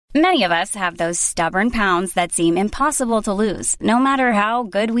Many of us have those stubborn pounds that seem impossible to lose, no matter how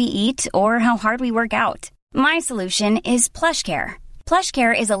good we eat or how hard we work out. My solution is PlushCare.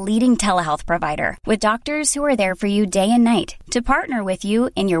 PlushCare is a leading telehealth provider with doctors who are there for you day and night to partner with you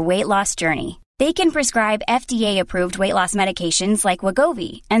in your weight loss journey. They can prescribe FDA-approved weight loss medications like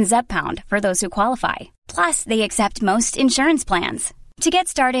Wegovy and Zepbound for those who qualify. Plus, they accept most insurance plans. To get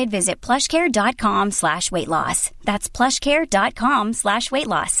started, visit plushcare.com/weightloss. That's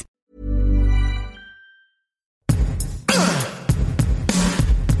plushcare.com/weightloss.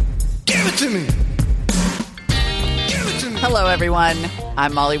 Give it to me. Give it to me. Hello, everyone.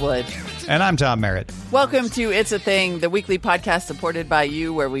 I'm Molly Wood. And I'm Tom Merritt. Welcome to It's a Thing, the weekly podcast supported by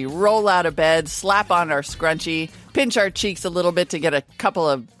you, where we roll out of bed, slap on our scrunchie, pinch our cheeks a little bit to get a couple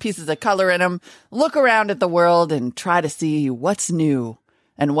of pieces of color in them, look around at the world, and try to see what's new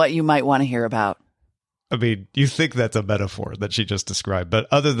and what you might want to hear about. I mean, you think that's a metaphor that she just described, but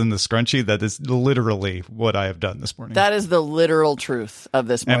other than the scrunchie, that is literally what I have done this morning. That is the literal truth of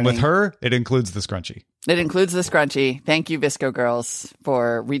this morning. And with her, it includes the scrunchie. It includes the scrunchie. Thank you, Visco Girls,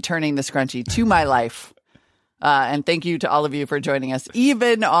 for returning the scrunchie to my life. And thank you to all of you for joining us,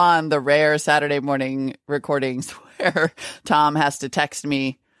 even on the rare Saturday morning recordings where Tom has to text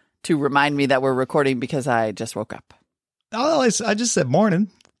me to remind me that we're recording because I just woke up. Oh, I just said morning.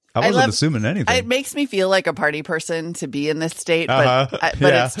 I wasn't assuming anything. It makes me feel like a party person to be in this state, but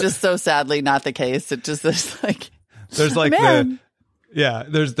it's just so sadly not the case. It just is like, there's like man.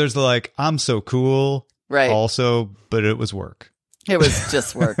 there's the like, I'm so cool. Right. Also, but it was work. It was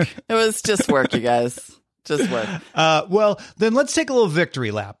just work. It was just work, you guys. Just work. Well, then let's take a little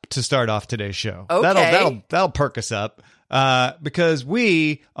victory lap to start off today's show. Okay. That'll perk us up. Because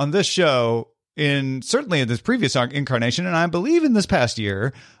we on this show, certainly in this previous incarnation, and I believe in this past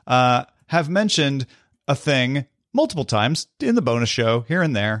year, have mentioned a thing multiple times in the bonus show here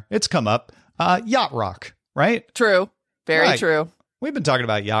and there. It's come up. Yacht rock, right? True. Very right. true. We've been talking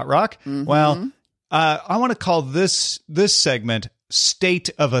about yacht rock. Mm-hmm. Well, I want to call this segment State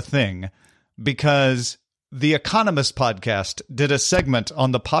of a Thing, because the Economist podcast did a segment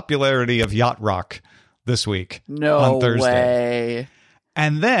on the popularity of yacht rock this week on Thursday. Way.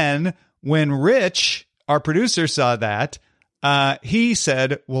 And then when Rich, our producer, saw that, he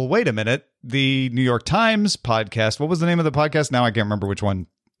said, well, wait a minute. The New York Times podcast, what was the name of the podcast? Now I can't remember which one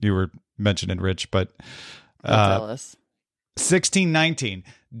you were mentioning, Rich, but Tell us. 1619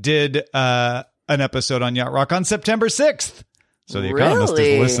 did an episode on yacht rock on September 6th. So the Economist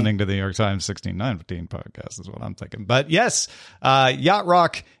is listening to the New York Times 1619 podcast is what I'm thinking. But yes, yacht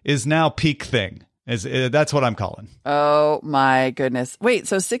rock is now peak thing. That's what I'm calling. Oh my goodness. Wait,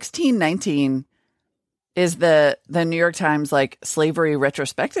 so 1619 is the New York Times like slavery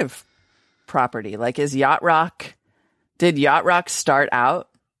retrospective property? Like, did yacht rock start out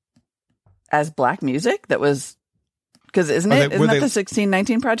as black music? That was, because isn't that the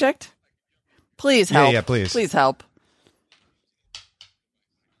 1619 project? Please help. Yeah, please. Please help.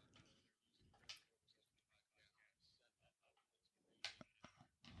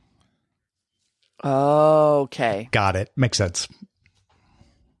 Okay. Got it. Makes sense.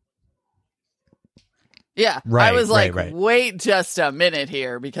 Yeah. Right, I was like, right. Wait just a minute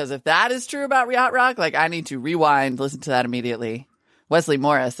here, because if that is true about yacht rock, like I need to rewind, listen to that immediately. Wesley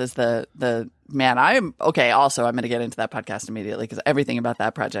Morris is the man. I'm okay. Also, I'm going to get into that podcast immediately because everything about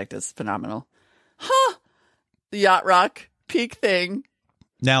that project is phenomenal. Huh. The yacht rock peak thing.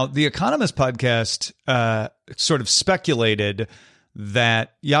 Now, the Economist podcast sort of speculated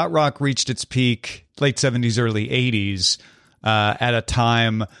that yacht rock reached its peak late 70s, early 80s at a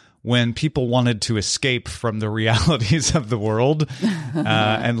time when people wanted to escape from the realities of the world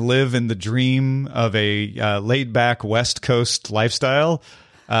and live in the dream of a laid-back West Coast lifestyle.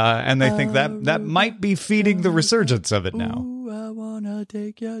 And they think that might be feeding the resurgence of it now. Ooh, I wanna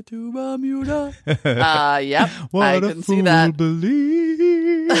take you to Bermuda. Yep, what I a can see fool that.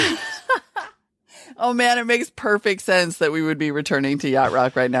 believes. Oh man, it makes perfect sense that we would be returning to yacht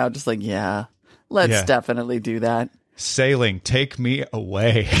rock right now. Just like, let's definitely do that. Sailing, take me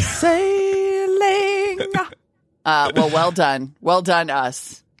away. Sailing. Well done. Well done,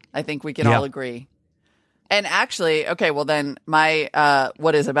 us. I think we can all agree. And actually, okay, well then my,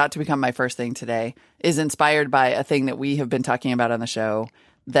 what is about to become my first thing today is inspired by a thing that we have been talking about on the show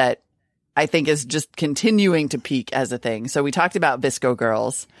that I think is just continuing to peak as a thing. So we talked about Visco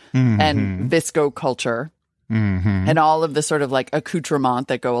Girls and Visco culture and all of the sort of like accoutrement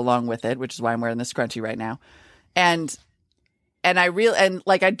that go along with it, which is why I'm wearing the scrunchie right now. And and I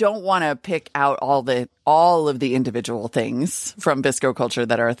don't want to pick out all of the individual things from VSCO culture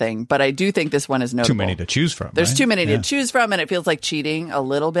that are a thing, but I do think this one is notable. Too many to choose from. There's right? too many to choose from, and it feels like cheating a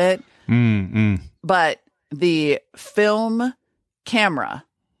little bit. But the film camera,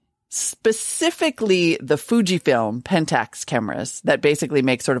 specifically the Fujifilm Pentax cameras that basically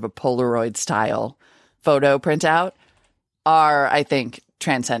make sort of a Polaroid style photo printout, are, I think,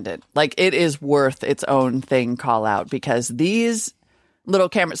 transcendent. Like, it is worth its own thing call out, because these little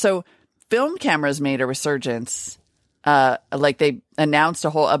cameras, so film cameras made a resurgence. Like, they announced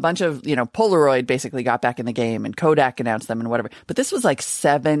a bunch of, Polaroid basically got back in the game, and Kodak announced them and whatever. But this was like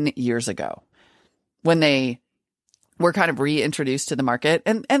 7 years ago when they were kind of reintroduced to the market,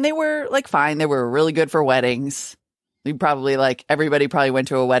 and they were like fine. They were really good for weddings. Everybody probably went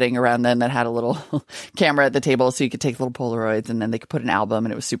to a wedding around then that had a little camera at the table, so you could take little Polaroids, and then they could put an album,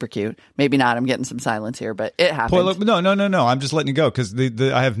 and it was super cute. Maybe not. I'm getting some silence here, but it happened. No. I'm just letting you go, because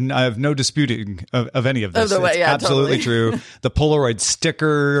I have no disputing of any of this. It's absolutely true. The Polaroid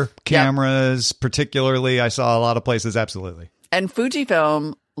sticker cameras, particularly, I saw a lot of places. Absolutely. And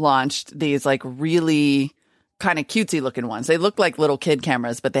Fujifilm launched these like really kind of cutesy looking ones. They looked like little kid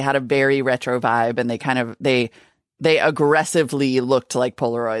cameras, but they had a very retro vibe, and they aggressively looked like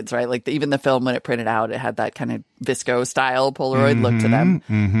Polaroids, right? Like even the film, when it printed out, it had that kind of VSCO style Polaroid look to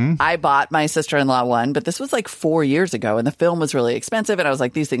them. I bought my sister-in-law one, but this was like 4 years ago, and the film was really expensive, and I was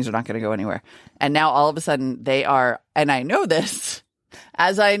like, these things are not going to go anywhere. And now all of a sudden they are, and I know this,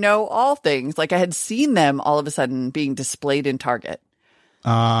 as I know all things, like I had seen them all of a sudden being displayed in Target.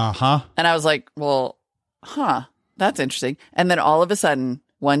 And I was like, well, that's interesting. And then all of a sudden,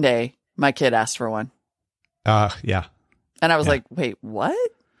 one day, my kid asked for one. Yeah. And I was like, wait, what?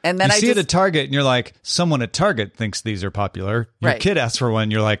 And then you see it at Target, and you're like, someone at Target thinks these are popular. Your kid asks for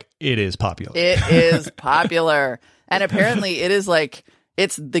one, you're like, it is popular. It is popular. And apparently it is like,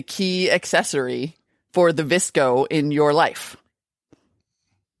 it's the key accessory for the VSCO in your life,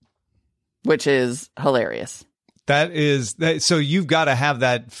 which is hilarious. So you've got to have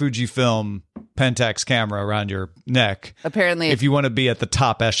that Fujifilm Pentax camera around your neck. Apparently, if you want to be at the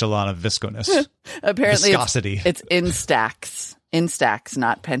top echelon of visconess. Apparently, viscosity. It's Instax. Instax,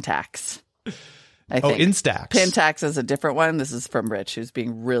 not Pentax. I think. Instax. Pentax is a different one. This is from Rich, who's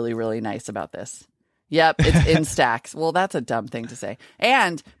being really, really nice about this. Yep, it's Instax. Well, that's a dumb thing to say.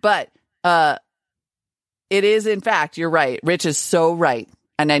 But it is, in fact, you're right. Rich is so right.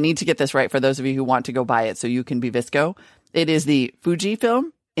 And I need to get this right for those of you who want to go buy it so you can be VSCO. It is the Fujifilm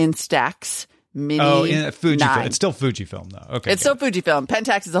Instax Mini. Fujifilm. 9. It's still Fujifilm, though. Okay. It's still Fujifilm.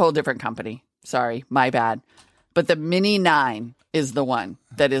 Pentax is a whole different company. Sorry, my bad. But the Mini 9 is the one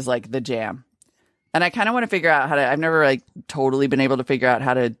that is like the jam. And I kind of want to figure out I've never like totally been able to figure out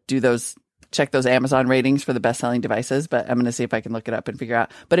how to do check those Amazon ratings for the best-selling devices, but I'm going to see if I can look it up and figure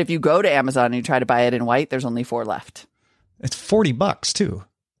out. But if you go to Amazon and you try to buy it in white, there's only 4 left. It's $40 too.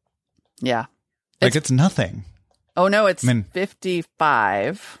 Yeah. It's nothing. Oh, no, it's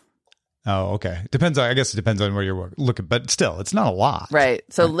 55. Oh, okay. I guess it depends on where you're looking, but still, it's not a lot. Right.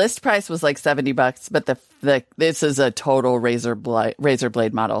 So list price was like $70, but this is a total razor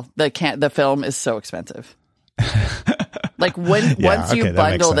blade model. The film is so expensive. Like once you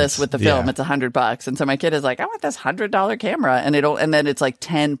bundle this with the film, it's $100. And so my kid is like, I want this $100 camera, and then it's like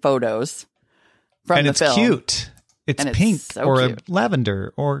 10 photos from the film. And it's cute. It's pink so cute. A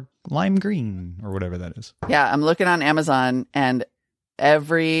lavender or lime green or whatever that is. Yeah, I'm looking on Amazon, and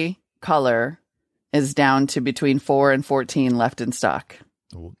every color is down to between 4 and 14 left in stock.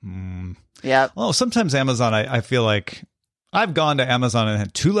 Yeah. Well, sometimes Amazon, I feel like I've gone to Amazon and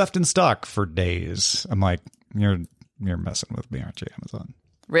had 2 left in stock for days. I'm like, you're messing with me, aren't you, Amazon?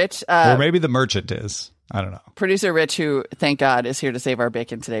 Rich, or maybe the merchant is. I don't know. Producer Rich, who, thank God, is here to save our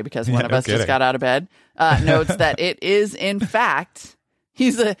bacon today because one of us just got out of bed, notes that it is, in fact,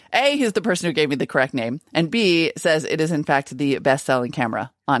 he's the person who gave me the correct name, and B, says it is, in fact, the best-selling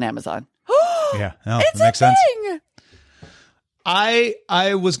camera on Amazon. Yeah, no, it's that makes a sense. thing!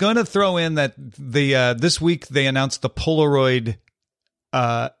 I was going to throw in that this week they announced the Polaroid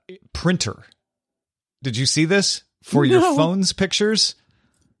printer. Did you see this for your phone's pictures?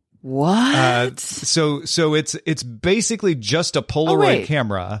 What? So it's basically just a Polaroid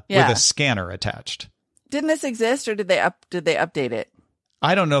camera with a scanner attached. Didn't this exist, or did they update it?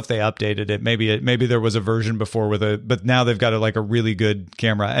 I don't know if they updated it. Maybe there was a version before but now they've got a really good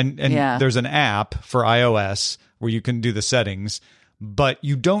camera. And there's an app for iOS where you can do the settings, but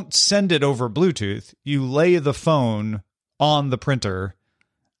you don't send it over Bluetooth. You lay the phone on the printer,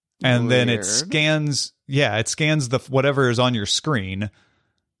 and then it scans. Yeah, it scans whatever is on your screen.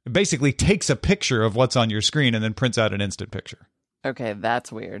 It basically takes a picture of what's on your screen and then prints out an instant picture. Okay,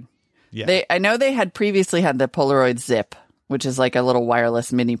 that's weird. Yeah. I know they had previously had the Polaroid Zip, which is like a little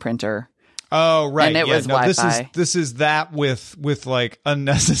wireless mini printer. Oh, right. And it was Wi-Fi. This is that with like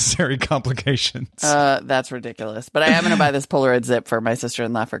unnecessary complications. That's ridiculous. But I am going to buy this Polaroid Zip for my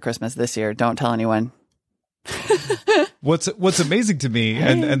sister-in-law for Christmas this year. Don't tell anyone. What's amazing to me,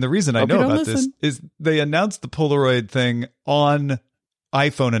 and the reason I know about this is they announced the Polaroid thing on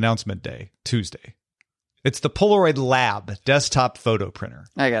iPhone announcement day, Tuesday. It's the Polaroid Lab desktop photo printer.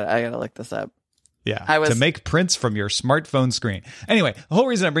 I gotta look this up. Yeah, to make prints from your smartphone screen. Anyway, the whole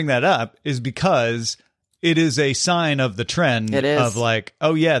reason I bring that up is because it is a sign of the trend of like,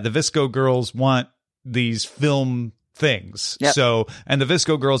 oh yeah, the Visco girls want these film things. Yep. So, and the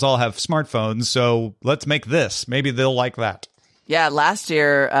Visco girls all have smartphones, so let's make this. Maybe they'll like that. Yeah, last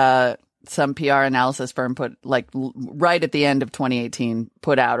year, some PR analysis firm put right at the end of 2018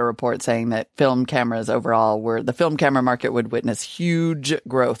 put out a report saying that film cameras overall the film camera market would witness huge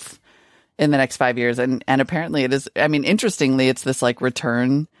growth in the next 5 years. And apparently it is, I mean, interestingly, it's this like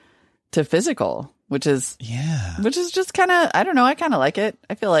return to physical, which is just kind of, I don't know. I kind of like it.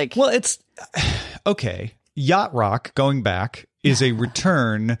 I feel like, well, it's okay. Yacht rock, going back, is a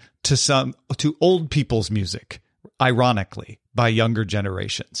return to old people's music, ironically, by younger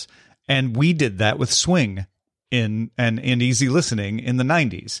generations. And we did that with swing and easy listening in the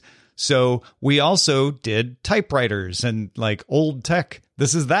 90s. So we also did typewriters and like old tech.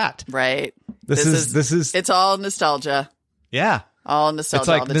 This is that. Right. This is it's all nostalgia. Yeah. All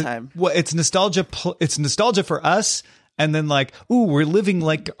nostalgia all the time. Well, it's nostalgia. It's nostalgia for us. And then like, ooh, we're living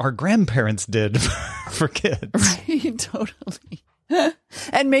like our grandparents did for kids. Right. Totally.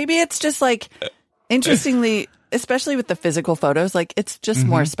 And maybe it's just like, interestingly, especially with the physical photos, like it's just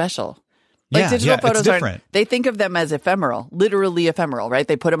more special. Like digital photos aren't, they think of them as ephemeral, literally ephemeral, right?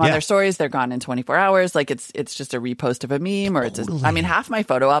 They put them on their stories. They're gone in 24 hours. Like it's just a repost of a meme or I mean, half my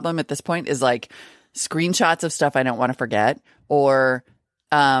photo album at this point is like screenshots of stuff I don't want to forget or,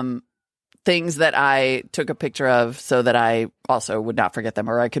 things that I took a picture of so that I also would not forget them,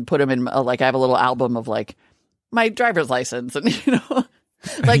 or I could put them in like, I have a little album of like my driver's license and,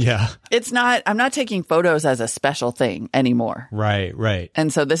 like it's not, I'm not taking photos as a special thing anymore. Right, right.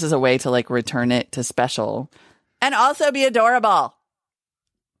 And so this is a way to like return it to special and also be adorable.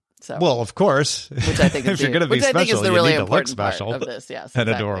 So, well, of course, which I think is if you're going to be special, you need to look special of this. Yes, and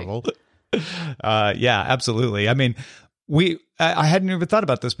adorable. Yeah, absolutely. I mean, I hadn't even thought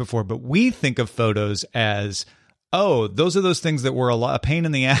about this before, but we think of photos as, oh, those are those things that were a pain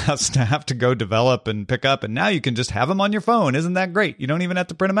in the ass to have to go develop and pick up. And now you can just have them on your phone. Isn't that great? You don't even have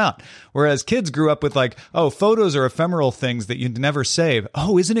to print them out. Whereas kids grew up with like, oh, photos are ephemeral things that you never save.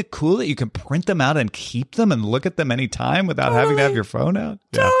 Oh, isn't it cool that you can print them out and keep them and look at them anytime without having to have your phone out?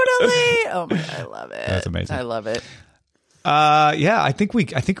 Yeah. Totally. Oh my God, I love it. That's amazing. I love it. Yeah, I think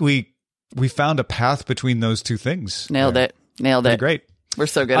we found a path between those two things. Nailed it. Great. We're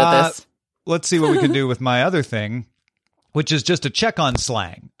so good at this. Let's see what we can do with my other thing, which is just a check on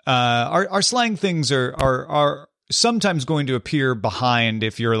slang. Our slang things are sometimes going to appear behind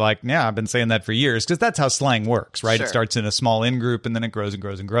if you're like, yeah, I've been saying that for years, because that's how slang works, right? Sure. It starts in a small in-group and then it grows and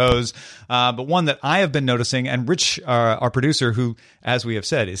grows and grows. But one that I have been noticing, and Rich, our producer, who, as we have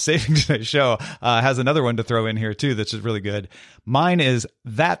said, is saving today's show, has another one to throw in here too that's just really good. Mine is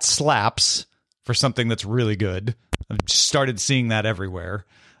that slaps for something that's really good. I've started seeing that everywhere.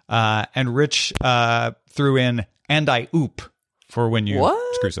 And Rich threw in and I oop for when you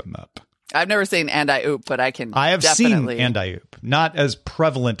screw something up. I've never seen and I oop, but I have definitely seen and I oop. Not as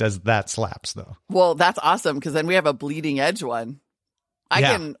prevalent as that slaps, though. Well, that's awesome, because then we have a bleeding edge one.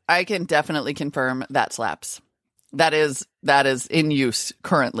 I can definitely confirm that slaps. That is in use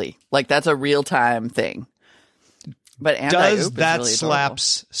currently. Like that's a real time thing. But and I oop does that really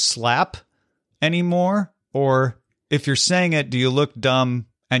slaps slap anymore? Or if you're saying it, do you look dumb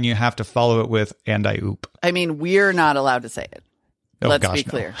and you have to follow it with and I oop? I mean, we're not allowed to say it. Let's be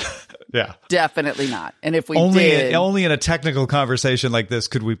clear. Yeah. Definitely not. And if we only in a technical conversation like this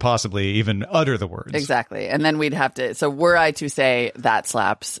could we possibly even utter the words. Exactly. And then we'd have to, so were I to say that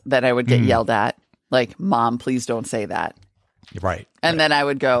slaps, then I would get yelled at. Like, Mom, please don't say that. Right. And then I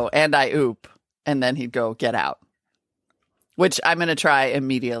would go, and I oop. And then he'd go, get out. Which I'm going to try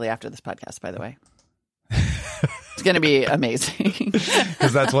immediately after this podcast, by the way. It's going to be amazing.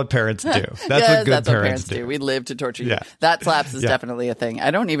 Because that's what parents do. That's what good parents do. We live to torture you. Yeah. That slaps is definitely a thing. I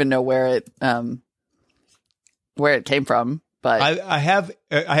don't even know where it came from, but I have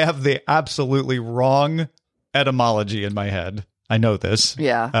the absolutely wrong etymology in my head. I know this.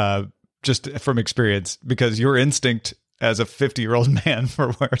 Yeah. Just from experience, because your instinct as a 50-year-old man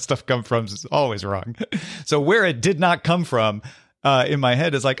for where stuff comes from is always wrong. So where it did not come from in my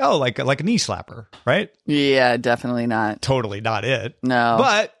head is like, oh, like a knee slapper, right? Yeah, definitely not. Totally not it. No.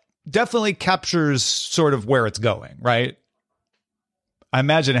 But definitely captures sort of where it's going, right? I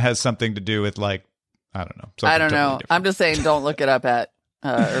imagine it has something to do with like, I don't know. I don't know. I'm just saying don't look it up at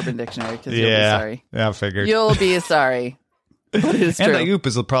Urban Dictionary because you'll be sorry. Yeah, I figured. You'll be sorry. But it's true. Anti-oop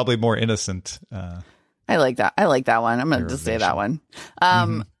is probably more innocent. I like that. I like that one. I'm going to just say that one.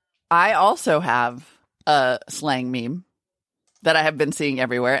 I also have a slang meme that I have been seeing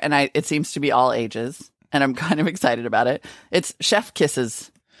everywhere, and it seems to be all ages, and I'm kind of excited about it. It's chef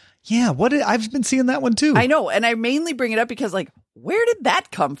kisses. Yeah, I've been seeing that one too. I know, and I mainly bring it up because, like, where did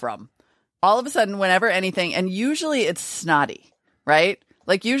that come from? All of a sudden, whenever anything, and usually it's snotty, right?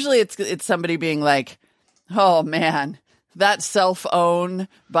 Like, usually it's somebody being like, oh, man, that self-own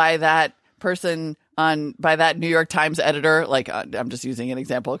by that person by that New York Times editor. Like, I'm just using an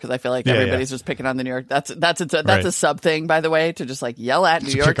example because I feel like everybody's just picking on the New York. That's a sub thing, by the way, to just like yell at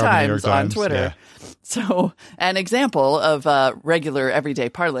New York Times on Twitter. Yeah. So an example of regular everyday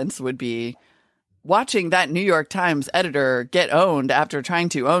parlance would be watching that New York Times editor get owned after trying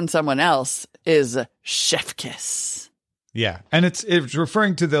to own someone else is chef kiss. Yeah. And it's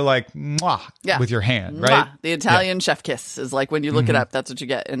referring to the like, mwah, with your hand, right? Mwah. The Italian chef kiss is like when you look it up, that's what you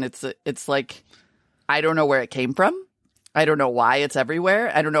get. And it's like, I don't know where it came from. I don't know why it's everywhere.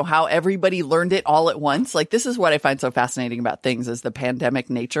 I don't know how everybody learned it all at once. Like, this is what I find so fascinating about things is the pandemic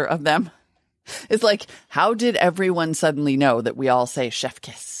nature of them. It's like, how did everyone suddenly know that we all say chef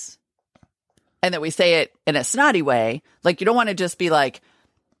kiss? And that we say it in a snotty way. Like, you don't want to just be like,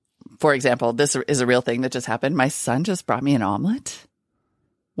 for example, this is a real thing that just happened. My son just brought me an omelet,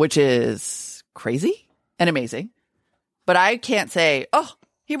 which is crazy and amazing. But I can't say, oh,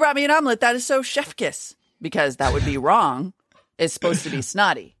 he brought me an omelet. That is so chef kiss, because that would be wrong. It's supposed to be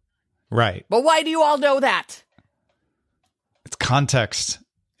snotty. Right. But why do you all know that? It's context.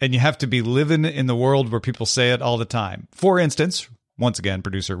 And you have to be living in the world where people say it all the time. For instance, once again,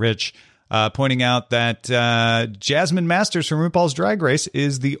 producer Rich pointing out that Jasmine Masters from RuPaul's Drag Race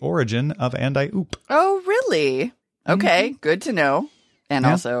is the origin of anti-oop. Oh, really? Okay, good to know. And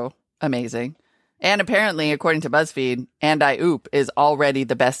also amazing. And apparently, according to BuzzFeed, anti-oop is already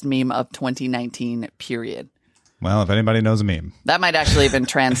the best meme of 2019, period. Well, if anybody knows a meme. That might actually even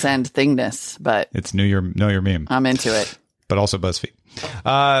transcend thingness, but... It's know your meme. I'm into it. But also BuzzFeed.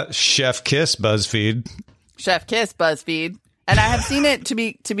 Chef Kiss, BuzzFeed. Chef Kiss, BuzzFeed. And I have seen it to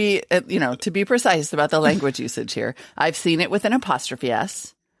be precise about the language usage here. I've seen it with an apostrophe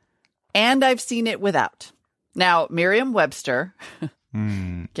S, and I've seen it without. Now, Merriam-Webster...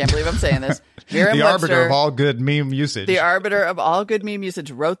 Can't believe I'm saying this. The arbiter of all good meme usage. The arbiter of all good meme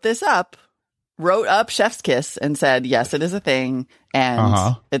usage wrote up chef's kiss and said, yes, it is a thing.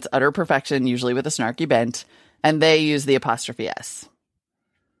 And it's utter perfection, usually with a snarky bent. And they use the apostrophe S.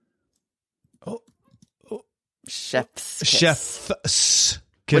 Chef's kiss. Chef's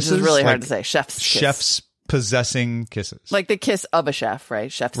kisses. Which is really hard to say. Chef's kiss. Chef's possessing kisses. Like the kiss of a chef, right?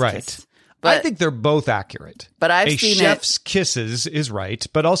 Chef's kiss. But, I think they're both accurate. But I've seen chef's kisses is right,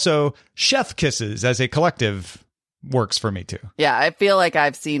 but also chef kisses as a collective works for me too. Yeah, I feel like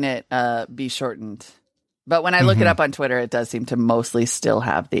I've seen it be shortened. But when I look it up on Twitter, it does seem to mostly still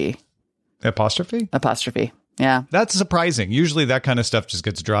have the apostrophe. Yeah. That's surprising. Usually that kind of stuff just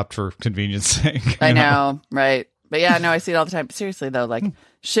gets dropped for convenience sake. I know, right? But yeah, no, I see it all the time. But seriously though, like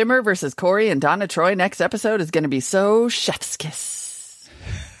Shimmer versus Corey and Donna Troy next episode is going to be so chef's kiss.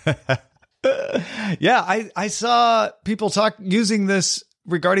 Yeah, I saw people using this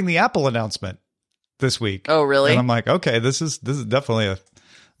regarding the Apple announcement this week. Oh, really? And I'm like, okay, this is definitely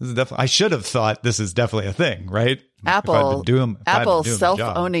I should have thought this is definitely a thing, right? Apple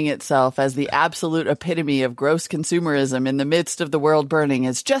self-owning itself as the absolute epitome of gross consumerism in the midst of the world burning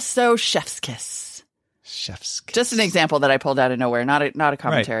is just so chef's kiss. Chef's kiss. Just an example that I pulled out of nowhere, not a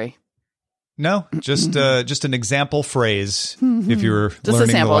commentary. Right. No, just an example phrase. If you were just learning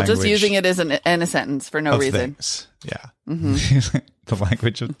a sample, the language, just using it as in a sentence for no reason. Things. Yeah, the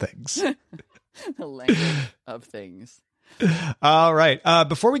language of things. The language of things. All right.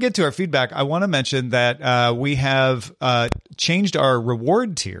 Before we get to our feedback, I want to mention that we have changed our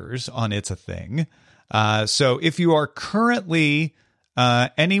reward tiers on It's a Thing. So if you are currently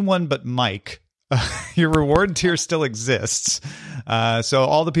anyone but Mike, your reward tier still exists. So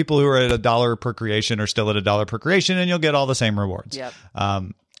all the people who are at $1 per creation are still at $1 per creation, and you'll get all the same rewards. Yep.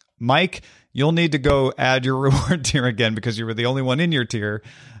 Mike, you'll need to go add your reward tier again because you were the only one in your tier.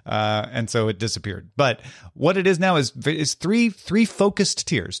 And so it disappeared. But what it is now is three focused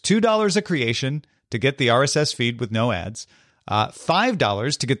tiers. $2 a creation to get the RSS feed with no ads.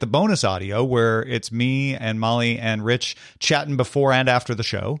 $5 to get the bonus audio where it's me and Molly and Rich chatting before and after the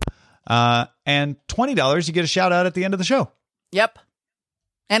show. And $20, you get a shout out at the end of the show. Yep.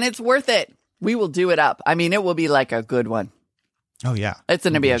 And it's worth it. We will do it up. I mean, it will be like a good one. Oh, yeah. It's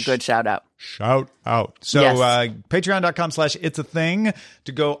going to be a good shout out. Shout out. So Yes. patreon.com/itsatthing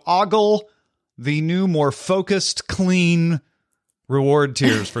to go ogle the new, more focused, clean reward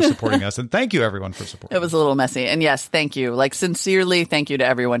tiers for supporting us. And thank you, everyone, for supporting. It was a little messy. And yes, thank you. Like, sincerely, thank you to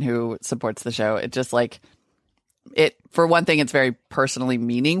everyone who supports the show. It just like, it, for one thing, it's very personally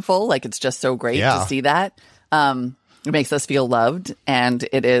meaningful. Like, it's just so great to see that. It makes us feel loved. And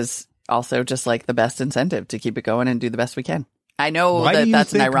it is also just like the best incentive to keep it going and do the best we can. I know Why that do you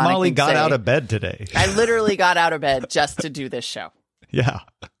that's think an ironic Molly thing to got say. out of bed today? I literally got out of bed just to do this show. Yeah.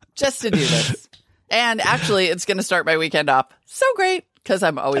 Just to do this. And actually, it's going to start my weekend off so great because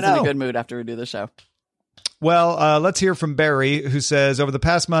I'm always in a good mood after we do the show. Well, let's hear from Barry, who says, over the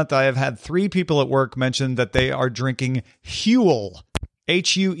past month, I have had 3 people at work mention that they are drinking Huel,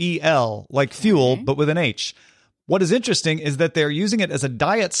 Huel, like fuel, but with an H. What is interesting is that they're using it as a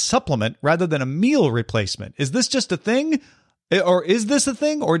diet supplement rather than a meal replacement. Is this just a thing? Or is this a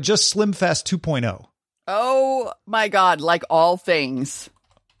thing? Or just Slim Fast 2.0? Oh my God, like all things.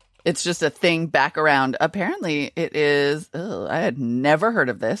 It's just a thing back around. Apparently it is, I had never heard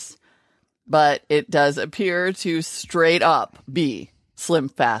of this, but it does appear to straight up be Slim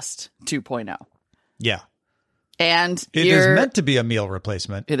Fast 2.0. Yeah. And It is meant to be a meal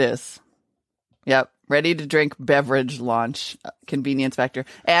replacement. It is. Yep. Ready to drink beverage launch, convenience factor.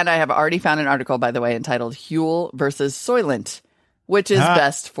 And I have already found an article, by the way, entitled Huel versus Soylent, which is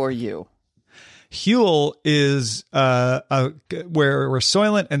best for you. Huel is where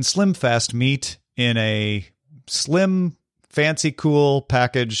Soylent and Slim Fast meet in a slim, fancy, cool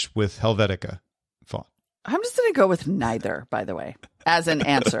package with Helvetica font. I'm just going to go with neither, by the way, as an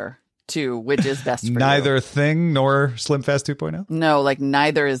answer to which is best for you. Neither thing nor Slim Fast 2.0? No, like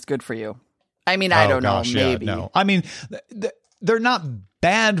neither is good for you. I mean, I don't know, maybe. Yeah, no. I mean, they're not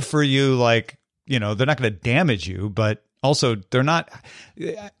bad for you, like, you know, they're not going to damage you, but also they're not.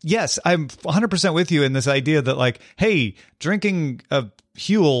 Yes, I'm 100% with you in this idea that, like, hey, drinking a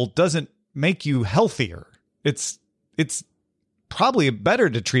Huel doesn't make you healthier. It's probably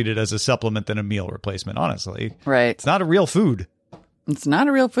better to treat it as a supplement than a meal replacement, honestly. Right. It's not a real food. It's not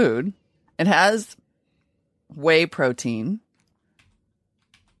a real food. It has whey protein.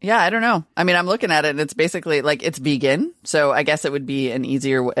 Yeah, I don't know. I mean, I'm looking at it and it's basically like it's vegan. So I guess it would be an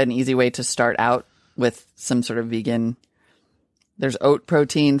easy way to start out with some sort of vegan. There's oat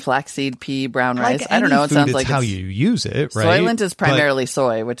protein, flaxseed, pea, brown rice. I don't know. It sounds like how you use it, right? Soylent is primarily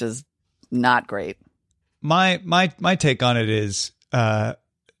soy, which is not great. My take on it is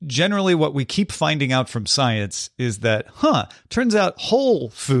generally what we keep finding out from science is that, turns out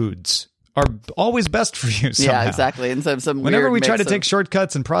whole foods are always best for you somehow. Yeah, exactly. And some whenever weird we try to mix take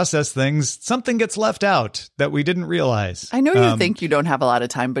shortcuts and process things, something gets left out that we didn't realize. I know you think you don't have a lot of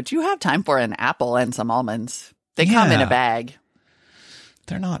time, but you have time for an apple and some almonds. They come in a bag.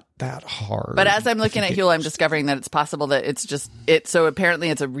 They're not that hard. But as I'm looking at Huel, I'm discovering that it's possible that it's just it. So apparently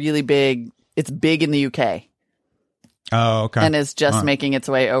it's a really big, it's big in the UK. Oh, okay. And is just making its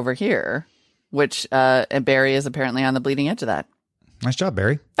way over here, which and Barry is apparently on the bleeding edge of that. Nice job,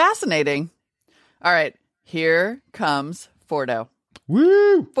 Barry. Fascinating. All right, here comes Fordo.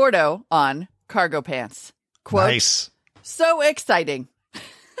 Woo! Fordo on cargo pants. Quote, nice. So exciting.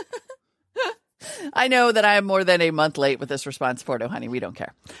 I know that I am more than a month late with this response, Fordo, honey. We don't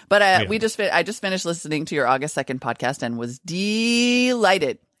care. But I just finished listening to your August 2nd podcast and was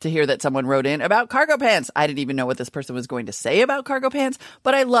delighted to hear that someone wrote in about cargo pants. I didn't even know what this person was going to say about cargo pants,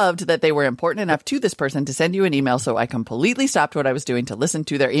 but I loved that they were important enough to this person to send you an email, so I completely stopped what I was doing to listen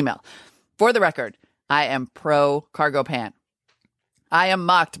to their email. For the record, I am pro cargo pant. I am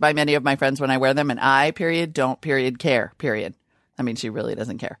mocked by many of my friends when I wear them, and I, don't, care, I mean, she really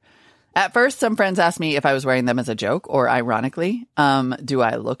doesn't care. At first, some friends asked me if I was wearing them as a joke or ironically. Do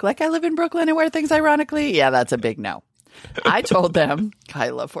I look like I live in Brooklyn and wear things ironically? Yeah, that's a big no. I told them, I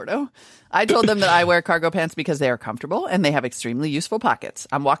love Fordo. I told them that I wear cargo pants because they are comfortable and they have extremely useful pockets.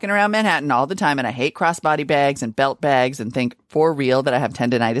 I'm walking around Manhattan all the time and I hate crossbody bags and belt bags and think for real that I have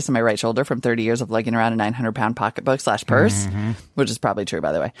tendonitis in my right shoulder from 30 years of lugging around a 900-pound pocketbook / purse, which is probably true,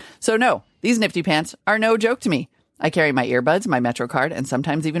 by the way. So no, these nifty pants are no joke to me. I carry my earbuds, my Metro card, and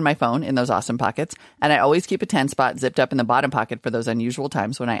sometimes even my phone in those awesome pockets. And I always keep a 10 spot zipped up in the bottom pocket for those unusual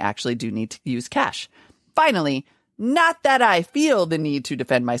times when I actually do need to use cash. Finally, not that I feel the need to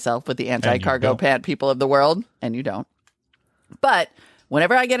defend myself with the anti-cargo pant people of the world, and you don't. But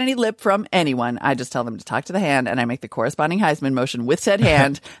Whenever I get any lip from anyone, I just tell them to talk to the hand, and I make the corresponding Heisman motion with said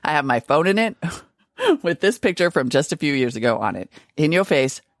hand. I have my phone in it with this picture from just a few years ago on it. In your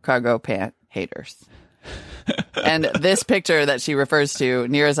face, cargo pant haters. And this picture that she refers to,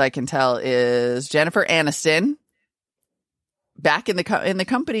 near as I can tell, is Jennifer Aniston back in the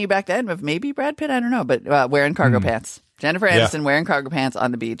company back then of maybe Brad Pitt, I don't know, but wearing cargo pants. Jennifer Aniston wearing cargo pants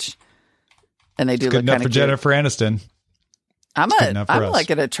on the beach, and they do look kind of cute. For Jennifer Aniston. I'm like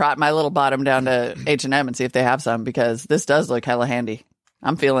gonna trot my little bottom down to H&M and see if they have some, because this does look hella handy.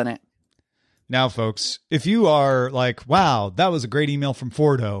 I'm feeling it. Now, folks, if you are like, wow, that was a great email from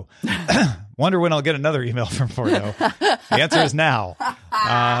Fordo. Wonder when I'll get another email from Fordo. The answer is now.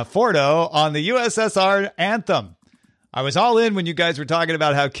 Fordo on the USSR Anthem. I was all in when you guys were talking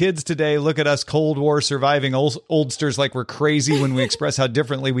about how kids today look at us Cold War surviving oldsters like we're crazy when we express how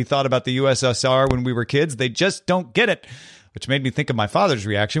differently we thought about the USSR when we were kids. They just don't get it. Which made me think of my father's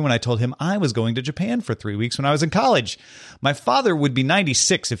reaction when I told him I was going to Japan for 3 weeks when I was in college. My father would be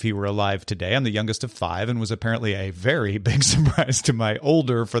 96 if he were alive today. I'm the youngest of 5 and was apparently a very big surprise to my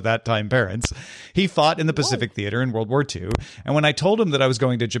older for that time parents. He fought in the Pacific Theater in World War II. And when I told him that I was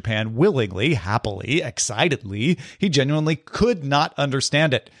going to Japan willingly, happily, excitedly, he genuinely could not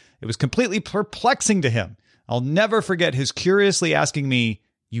understand it. It was completely perplexing to him. I'll never forget his curiously asking me,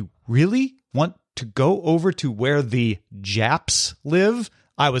 "You really want to go over to where the Japs live?"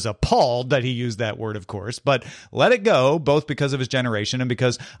 I was appalled that he used that word, of course, but let it go, both because of his generation and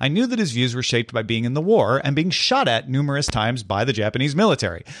because I knew that his views were shaped by being in the war and being shot at numerous times by the Japanese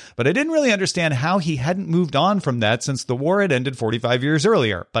military. But I didn't really understand how he hadn't moved on from that since the war had ended 45 years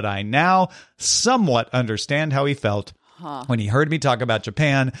earlier. But I now somewhat understand how he felt when he heard me talk about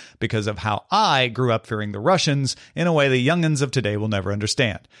Japan, because of how I grew up fearing the Russians in a way the youngins of today will never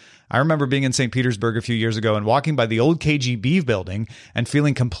understand. I remember being in St. Petersburg a few years ago and walking by the old KGB building and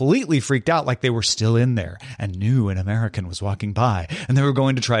feeling completely freaked out, like they were still in there and knew an American was walking by and they were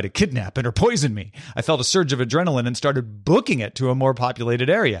going to try to kidnap and or poison me. I felt a surge of adrenaline and started booking it to a more populated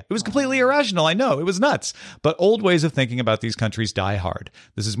area. It was completely irrational, I know. It was nuts. But old ways of thinking about these countries die hard.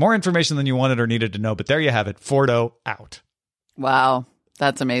 This is more information than you wanted or needed to know, but there you have it. Fordo out. Wow.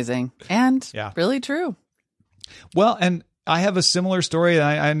 That's amazing. And really true. Well, and I have a similar story,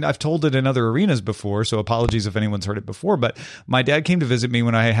 and I've told it in other arenas before, so apologies if anyone's heard it before, but my dad came to visit me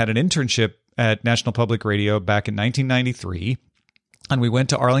when I had an internship at National Public Radio back in 1993, and we went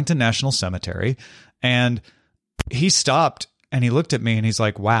to Arlington National Cemetery, and he stopped, and he looked at me, and he's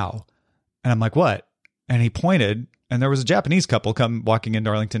like, "Wow." And I'm like, "What?" And he pointed, and there was a Japanese couple come walking into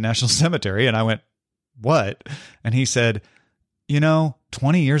Arlington National Cemetery, and I went, "What?" And he said,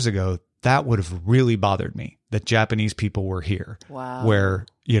 20 years ago, that would have really bothered me, that Japanese people were here. Wow. Where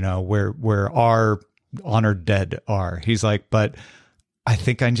our honored dead are. He's like, but I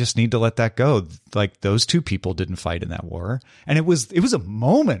think I just need to let that go. Like, those two people didn't fight in that war. And it was a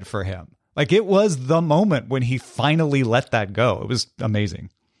moment for him. Like, it was the moment when he finally let that go. It was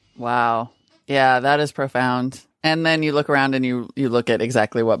amazing. Wow. Yeah, that is profound. And then you look around and you look at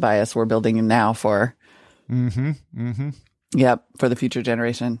exactly what bias we're building now for. Mm-hmm. Mm-hmm. Yep, for the future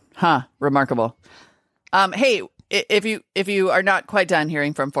generation. Remarkable. Hey, if you are not quite done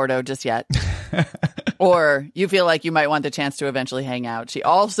hearing from Fordo just yet, or you feel like you might want the chance to eventually hang out, she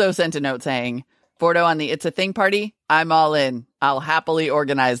also sent a note saying, "Fordo on the It's a Thing party, I'm all in. I'll happily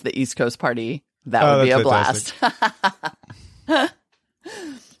organize the East Coast party. That would be a blast."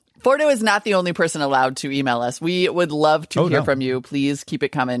 Fordo is not the only person allowed to email us. We would love to hear from you. Please keep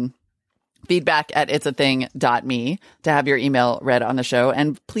it coming. Feedback at it'sathing.me to have your email read on the show.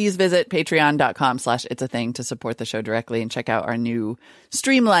 And please visit patreon.com/it'sathing to support the show directly and check out our new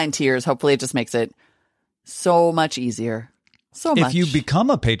streamlined tiers. Hopefully it just makes it so much easier. So much. If you become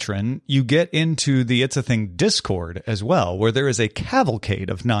a patron, you get into the It's a Thing Discord as well, where there is a cavalcade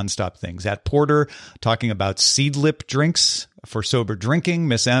of nonstop things. At Porter talking about seed lip drinks for sober drinking.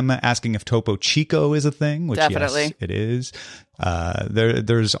 Miss M asking if Topo Chico is a thing, which definitely. Yes, it is.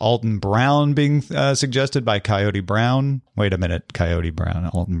 There's Alton Brown being suggested by Coyote Brown. Wait a minute, Coyote Brown,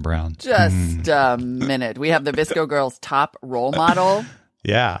 Alton Brown. Just a minute. We have the Visco Girls top role model.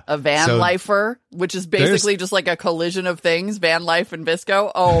 Yeah. A van lifer, which is basically just like a collision of things, van life and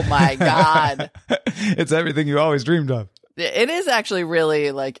Visco. Oh my God. It's everything you always dreamed of. It is actually really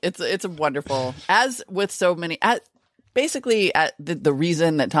like, it's wonderful. As with so many, the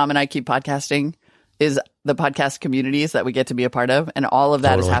reason that Tom and I keep podcasting is the podcast communities that we get to be a part of. And all of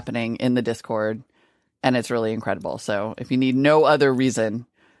that is happening in the Discord. And it's really incredible. So if you need no other reason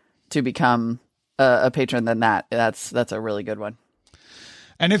to become a patron than that, that's a really good one.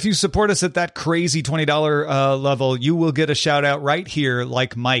 And if you support us at that crazy $20 level, you will get a shout out right here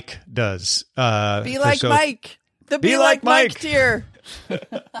like Mike does. Be like Mike. The Be Like Mike tier.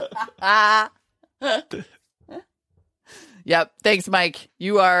 Yep. Thanks, Mike.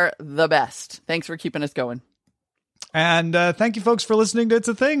 You are the best. Thanks for keeping us going. And thank you, folks, for listening to It's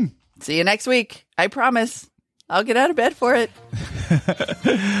a Thing. See you next week. I promise. I'll get out of bed for it.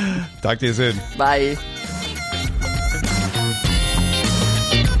 Talk to you soon. Bye.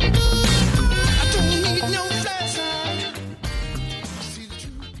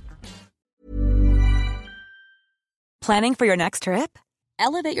 Planning for your next trip?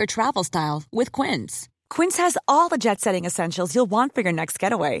 Elevate your travel style with Quince. Quince has all the jet-setting essentials you'll want for your next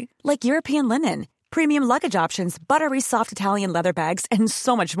getaway, like European linen, premium luggage options, buttery soft Italian leather bags, and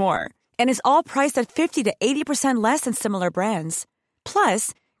so much more. And is all priced at 50 to 80% less than similar brands.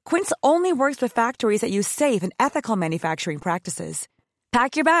 Plus, Quince only works with factories that use safe and ethical manufacturing practices.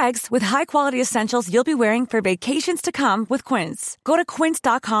 Pack your bags with high-quality essentials you'll be wearing for vacations to come with Quince. Go to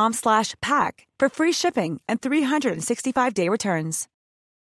quince.com/pack for free shipping and 365-day returns.